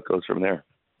kind of see how it goes from there.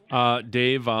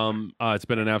 Dave, it's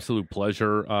been an absolute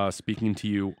pleasure speaking to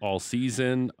you all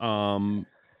season.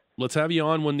 Let's have you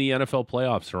on when the NFL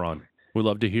playoffs are on. We'd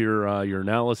love to hear your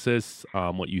analysis,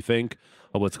 what you think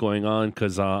of what's going on,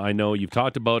 because I know you've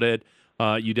talked about it.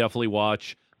 You definitely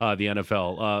watch the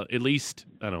NFL. At least,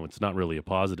 I know it's not really a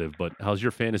positive, but how's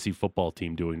your fantasy football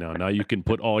team doing now? Now you can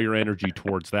put all your energy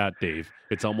towards that, Dave.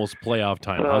 It's almost playoff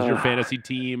time. How's your fantasy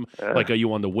team? Are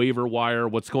you on the waiver wire?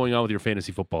 What's going on with your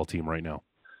fantasy football team right now?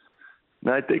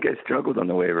 No, I think I struggled on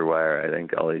the waiver wire. I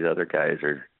think all these other guys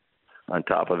are on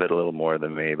top of it a little more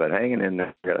than me, but hanging in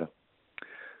there. Got a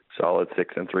solid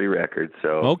 6-3 record. So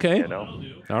okay,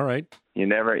 all right. You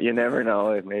never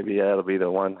know. Maybe that'll be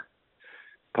the one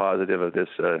positive of this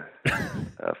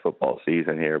football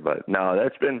season here. But no,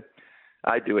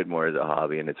 I do it more as a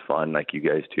hobby, and it's fun, like you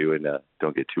guys too, and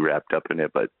don't get too wrapped up in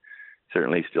it. But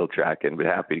certainly still tracking. But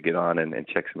happy to get on and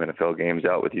check some NFL games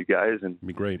out with you guys, and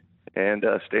be great. And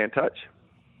stay in touch.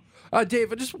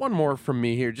 Dave, just one more from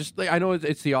me here. Just I know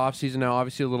it's the off season now,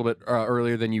 obviously a little bit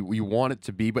earlier than you want it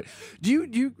to be. But do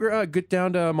you get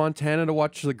down to Montana to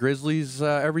watch the Grizzlies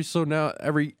every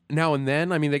now and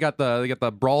then? I mean, they got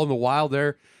the brawl in the wild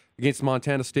there against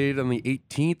Montana State on the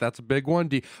 18th. That's a big one.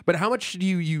 But how much do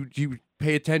you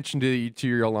pay attention to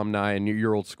your alumni and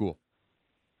your old school?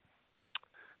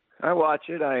 I watch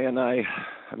it.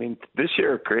 I mean, this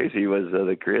year crazy was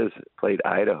the Grizz played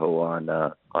Idaho on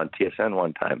TSN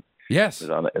one time. Yes, it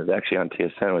was actually on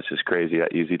TSN, which is crazy.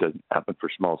 That usually doesn't happen for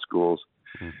small schools.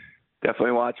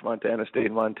 Definitely watch Montana State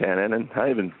and Montana, and I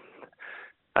even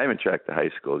tracked the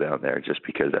high school down there just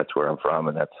because that's where I'm from,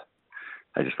 and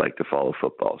I just like to follow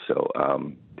football. So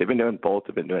they've been doing both.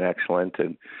 They've been doing excellent,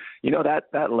 and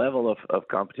that level of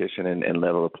competition and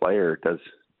level of player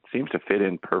seems to fit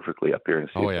in perfectly up here in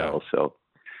CFL. Oh, yeah. So,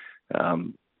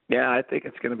 I think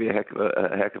it's going to be a heck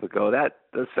of a go.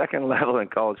 The second level in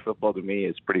college football to me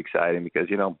is pretty exciting because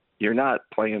you're not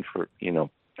playing for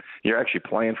you're actually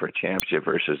playing for a championship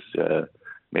versus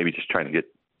maybe just trying to get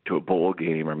to a bowl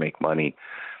game or make money.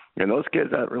 And those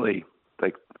kids that really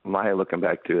looking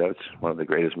back to, that's one of the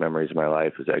greatest memories of my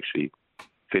life is actually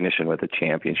finishing with a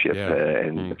championship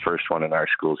and the first one in our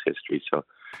school's history. So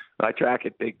I track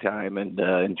it big time and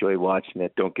enjoy watching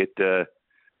it. Don't get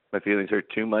my feelings hurt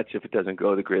too much if it doesn't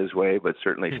go the Grizz way, but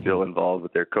certainly still involved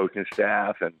with their coaching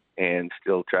staff and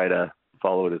still try to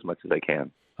follow it as much as I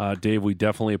can. Dave, we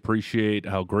definitely appreciate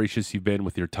how gracious you've been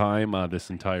with your time this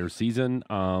entire season.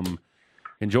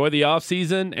 Enjoy the off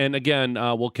season, and again,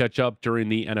 we'll catch up during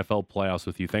the NFL playoffs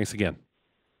with you. Thanks again.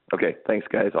 Okay, thanks,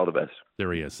 guys. All the best.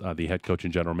 There he is, the head coach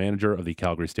and general manager of the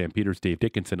Calgary Stampeders, Dave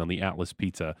Dickinson, on the Atlas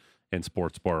Pizza and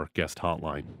Sports Bar guest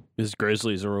hotline. His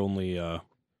Grizzlies are only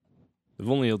they've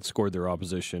only outscored their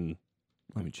opposition.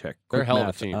 Let me check. They're a Quick hell of a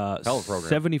math. team. Hell of a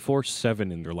program.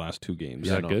 74-7 in their last 2 games.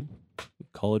 Is that good?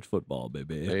 College football,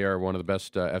 baby. They are one of the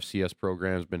best FCS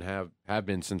programs have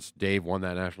been since Dave won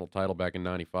that national title back in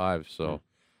 '95. So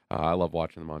I love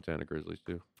watching the Montana Grizzlies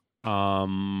too.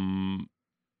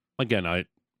 Again,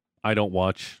 I don't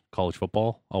watch college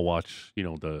football. I'll watch,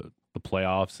 the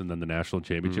playoffs and then the national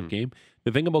championship game.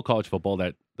 The thing about college football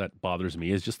that bothers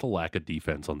me is just the lack of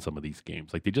defense on some of these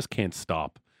games. Like, they just can't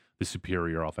stop the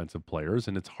superior offensive players,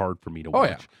 and it's hard for me to watch.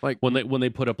 Yeah. Like when they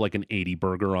put up like an 80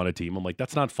 burger on a team, I'm like,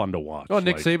 that's not fun to watch. Oh,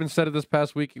 Nick Saban said it this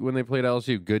past week when they played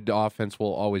LSU. Good offense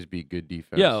will always be good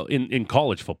defense. Yeah, in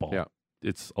college football. Yeah.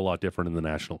 It's a lot different in the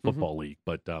National Football League,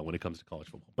 but when it comes to college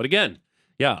football. But again,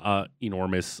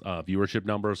 enormous viewership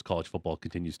numbers. College football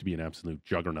continues to be an absolute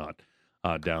juggernaut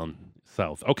down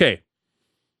south. Okay.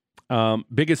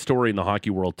 Biggest story in the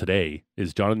hockey world today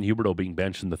is Jonathan Huberdeau being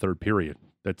benched in the third period.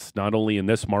 That's not only in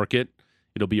this market,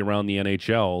 it'll be around the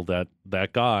NHL.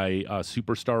 That guy,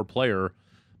 superstar player,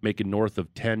 making north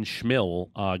of 10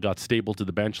 schmil, got stapled to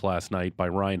the bench last night by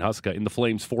Ryan Huska in the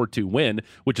Flames 4-2 win,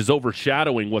 which is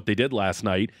overshadowing what they did last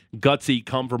night. Gutsy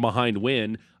come from behind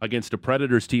win against a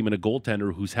Predators team and a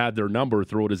goaltender who's had their number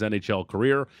throughout his NHL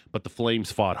career, but the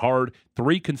Flames fought hard.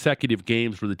 3 consecutive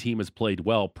games where the team has played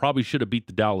well. Probably should have beat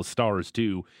the Dallas Stars,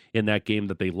 too, in that game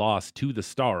that they lost to the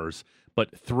Stars.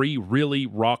 But 3 really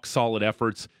rock-solid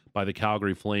efforts by the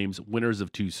Calgary Flames, winners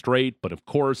of 2 straight. But, of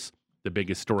course, the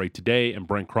biggest story today, and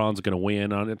Brent Cron's going to weigh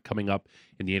in on it coming up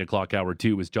in the 8 o'clock hour,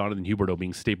 too, is Jonathan Huberdeau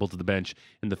being stapled to the bench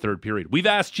in the third period. We've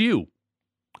asked you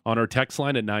on our text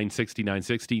line at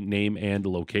 960, name and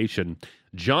location.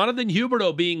 Jonathan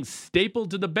Huberdeau being stapled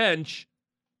to the bench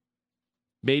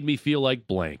made me feel like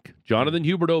blank. Jonathan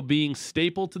Huberdeau being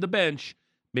stapled to the bench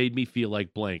made me feel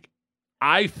like blank.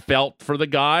 I felt for the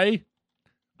guy.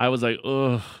 I was like,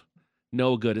 ugh,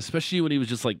 no good, especially when he was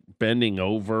just like bending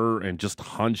over and just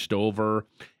hunched over.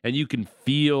 And you can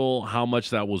feel how much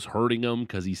that was hurting him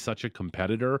because he's such a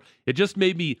competitor. It just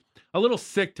made me a little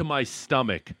sick to my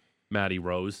stomach, Matty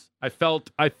Rose. I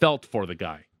felt for the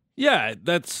guy. Yeah,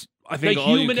 that's, I think, the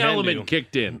all human you can element do.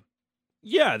 kicked in.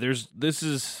 Yeah,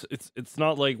 it's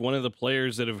not like one of the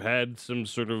players that have had some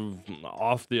sort of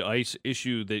off the ice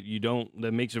issue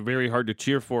that makes it very hard to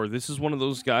cheer for. This is one of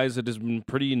those guys that has been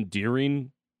pretty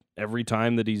endearing every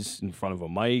time that he's in front of a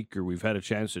mic or we've had a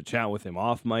chance to chat with him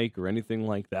off mic or anything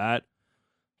like that.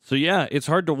 So yeah, it's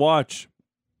hard to watch.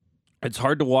 It's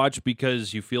hard to watch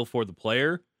because you feel for the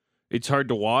player. It's hard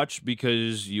to watch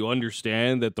because you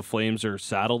understand that the Flames are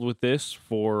saddled with this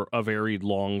for a very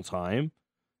long time.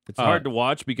 It's hard to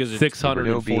watch because it's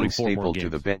 644 more games. To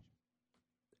the bench.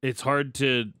 It's hard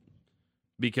to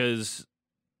because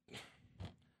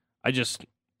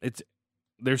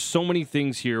there's so many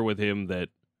things here with him that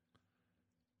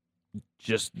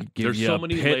just give There's you so a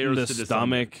many pit layers in the to this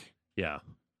stomach. Yeah.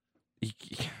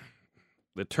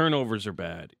 The turnovers are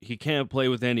bad. He can't play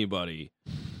with anybody.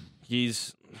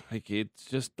 He's like, it's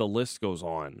just the list goes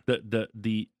on.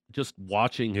 The just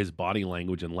watching his body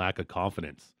language and lack of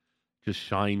confidence just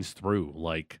shines through,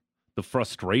 like the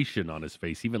frustration on his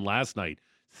face. Even last night,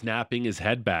 snapping his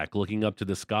head back, looking up to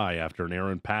the sky after an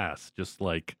errant pass. Just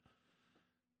like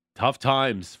tough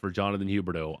times for Jonathan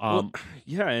Huberdeau.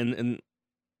 Yeah, and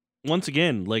once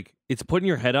again, like it's putting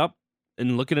your head up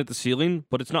and looking at the ceiling,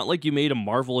 but it's not like you made a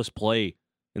marvelous play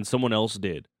and someone else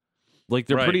did. Like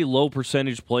they're Right. pretty low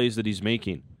percentage plays that he's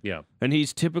making. Yeah. And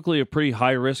he's typically a pretty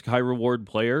high risk, high reward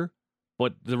player,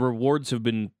 but the rewards have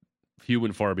been Few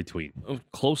and far between.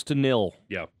 close to nil.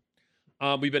 Yeah.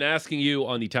 We've been asking you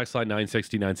on the text line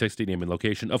 960, name and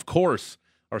location. Of course,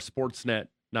 our Sportsnet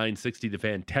 960, the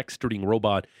fan texting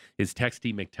robot is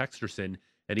Texty McTexterson,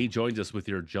 and he joins us with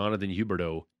your Jonathan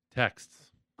Huberdeau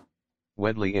texts.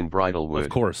 Wedley in Bridlewood. Of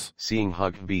course. Seeing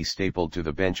Hug be stapled to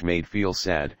the bench made feel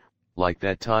sad, like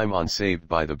that time on Saved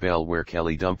by the Bell where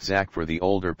Kelly dumped Zach for the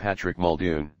older Patrick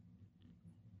Muldoon.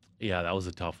 Yeah, that was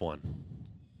a tough one.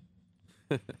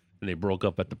 And they broke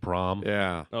up at the prom.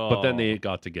 Yeah. But then they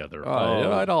got together. It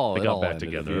all They got back ended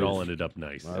together. good. It all ended up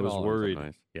nice. I was worried.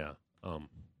 Yeah.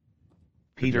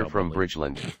 Peter job, from Wedley.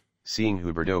 Bridgeland. Seeing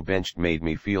Huberdeau benched made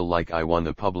me feel like I won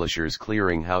the Publishers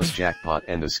Clearinghouse jackpot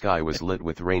and the sky was lit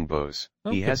with rainbows. He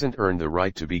Okay. hasn't earned the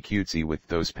right to be cutesy with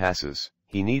those passes.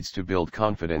 He needs to build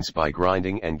confidence by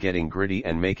grinding and getting gritty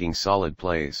and making solid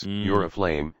plays. You're a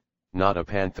Flame, not a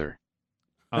Panther.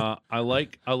 I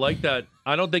like that.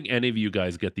 I don't think any of you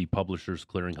guys get the Publishers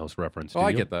Clearinghouse reference. Oh, do I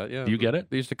you? get that. Yeah. Do you get it?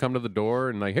 They used to come to the door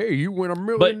and like, hey, you win $1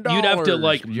 million. But you'd have to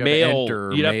like You had to mail.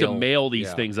 enter, You'd have to mail these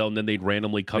Yeah. things out, and then they'd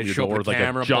randomly come They'd to your show up door with with like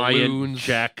camera, a giant balloons,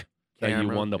 check that you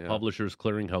camera, won the yeah. Publishers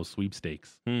Clearinghouse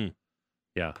sweepstakes.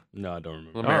 Yeah. No, I don't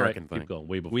remember. All right, American thing. keep going.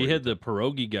 Way before We you had did. the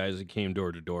pierogi guys that came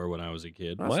door to door when I was a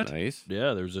kid. That's What? nice.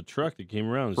 Yeah, there was a truck that came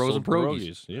around and Frozen sold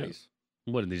pierogies. Yeah. Nice.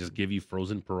 What? Did they just give you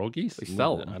frozen pierogies? They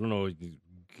sell them. I don't know what you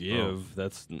give.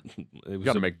 That's it You was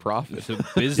got to a- make profit. It's a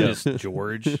business,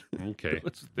 George. Okay.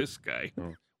 What's this guy?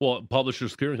 Well,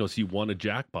 Publishers Clearinghouse, you won a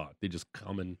jackpot. They just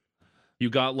come and you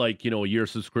got like, a year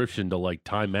subscription to like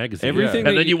Time Magazine. Everything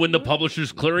and that then you win the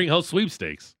Publishers Clearinghouse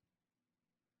sweepstakes.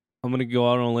 I'm gonna go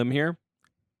out on a limb here.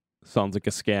 Sounds like a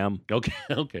scam.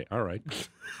 Okay, all right.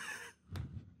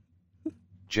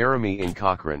 Jeremy in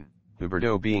Cochrane,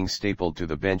 Huberdeau being stapled to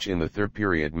the bench in the third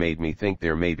period made me think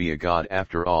there may be a god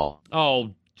after all.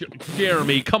 Oh,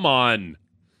 Jeremy, come on.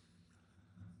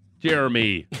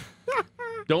 Jeremy,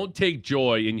 don't take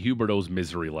joy in Huberdeau's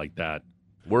misery like that.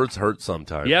 Words hurt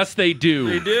sometimes. Yes, they do.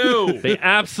 They do. They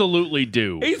absolutely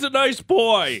do. He's a nice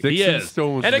boy. Sticks He and is.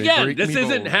 stones And may again, break this me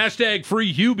isn't bones. hashtag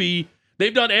free Hubie.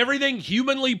 They've done everything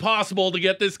humanly possible to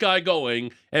get this guy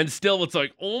going, and still it's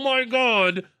like, oh my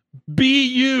God, be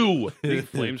you. Big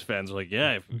Flames fans are like,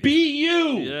 yeah, Be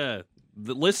you. yeah.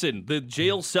 Listen, the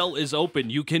jail cell is open.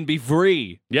 You can be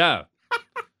free. Yeah.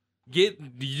 You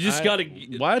just gotta.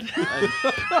 What?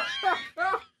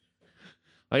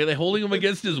 Are they holding him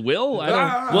against his will? I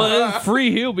don't. Well,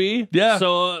 free Hubie. Yeah.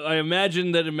 So I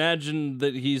imagine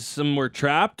that he's somewhere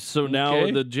trapped. So now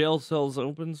Okay. the jail cell's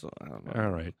open. So I don't know. All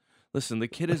right. Listen, the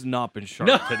kid has not been sharp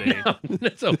No, today. no,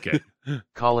 it's okay.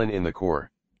 Colin in the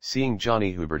core, seeing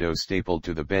Johnny Huberdeau stapled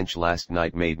to the bench last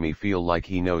night made me feel like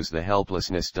he knows the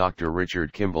helplessness Dr.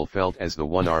 Richard Kimball felt as the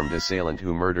one-armed assailant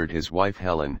who murdered his wife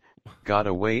Helen, got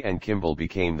away and Kimball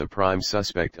became the prime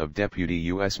suspect of Deputy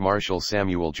U.S. Marshal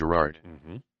Samuel Gerard.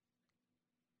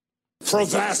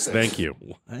 Thank you.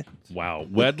 What? Wow.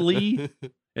 Wedley.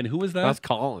 And who was that? That's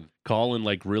Colin. Colin,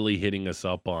 like, really hitting us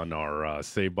up on our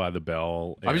Saved by the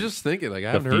Bell. I was and just thinking, like,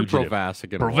 I haven't heard Fugitive.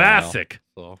 Provasic in a while. Provasic.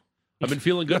 So. I've been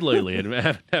feeling good lately and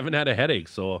haven't had a headache,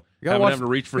 so You gotta haven't watch- had to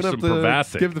reach for gonna some have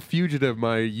to Provasic. Give the Fugitive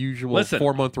my usual Listen.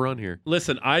 4-month run here.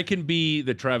 Listen, I can be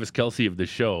the Travis Kelce of the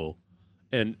show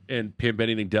and pimp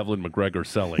anything Devlin McGregor's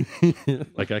selling.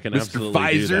 Like, I can Mr. absolutely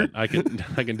do Pfizer. that.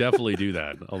 I can definitely do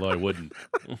that, although I wouldn't.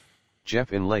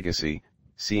 Jeff in Legacy,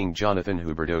 seeing Jonathan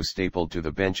Huberdeau stapled to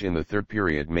the bench in the third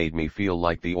period made me feel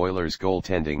like the Oilers'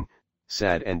 goaltending,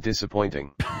 sad and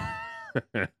disappointing.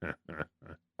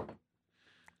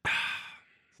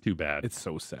 Too bad. It's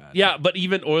so sad. Yeah, but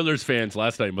even Oilers fans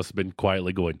last night must have been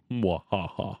quietly going, "Mwah, ha,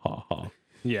 ha, ha, ha."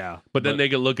 Yeah. But then they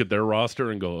can look at their roster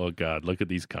and go, "Oh God, look at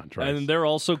these contracts." And they're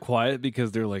also quiet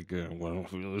because they're like, well,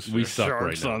 We suck right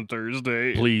Sharks now. on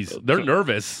Thursday. Please, they're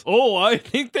nervous. Oh, I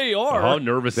think they are. How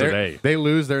nervous are they? They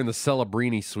lose. They're in the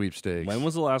Celebrini sweepstakes. When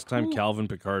was the last time Calvin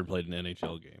Pickard played an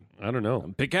NHL game? I don't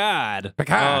know. Picard.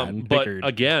 Picard. But Pickard.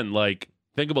 again, like,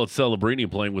 think about Celebrini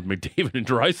playing with McDavid and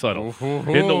Draisaitl.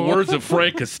 In the words of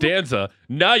Frank Costanza,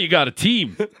 now you got a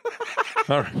team.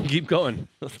 All right, keep going.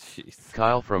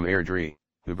 Kyle from Airdrie,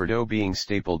 Huberdeau being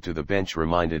stapled to the bench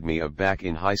reminded me of back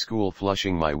in high school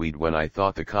flushing my weed when I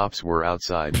thought the cops were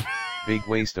outside. Big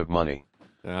waste of money.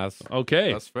 That's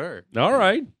Okay. that's fair. All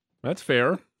right. That's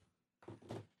fair.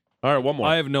 All right, one more.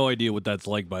 I have no idea what that's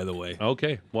like, by the way.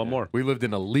 Okay, one more. We lived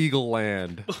in a legal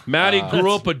land. Matty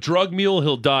grew up a drug mule.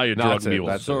 He'll die a No, drug that's it, mule.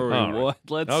 that's it. Sorry, All right. what?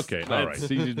 Let's. Okay, all right.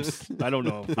 I don't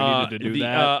know if we needed to do the,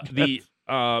 that.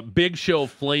 The Big Show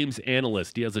Flames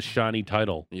analyst. He has a shiny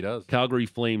title. He does. Calgary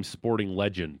Flames sporting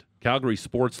legend. Calgary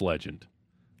sports legend.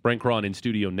 Frank Cron in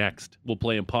studio next. We'll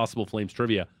play Impossible Flames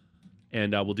trivia,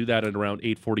 and we'll do that at around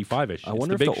 8:45ish. I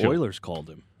wonder if the Big the Show. Oilers called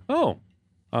him. Oh,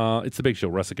 it's the Big Show.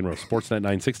 Russick and Rose. Sportsnet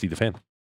 960. The Fan.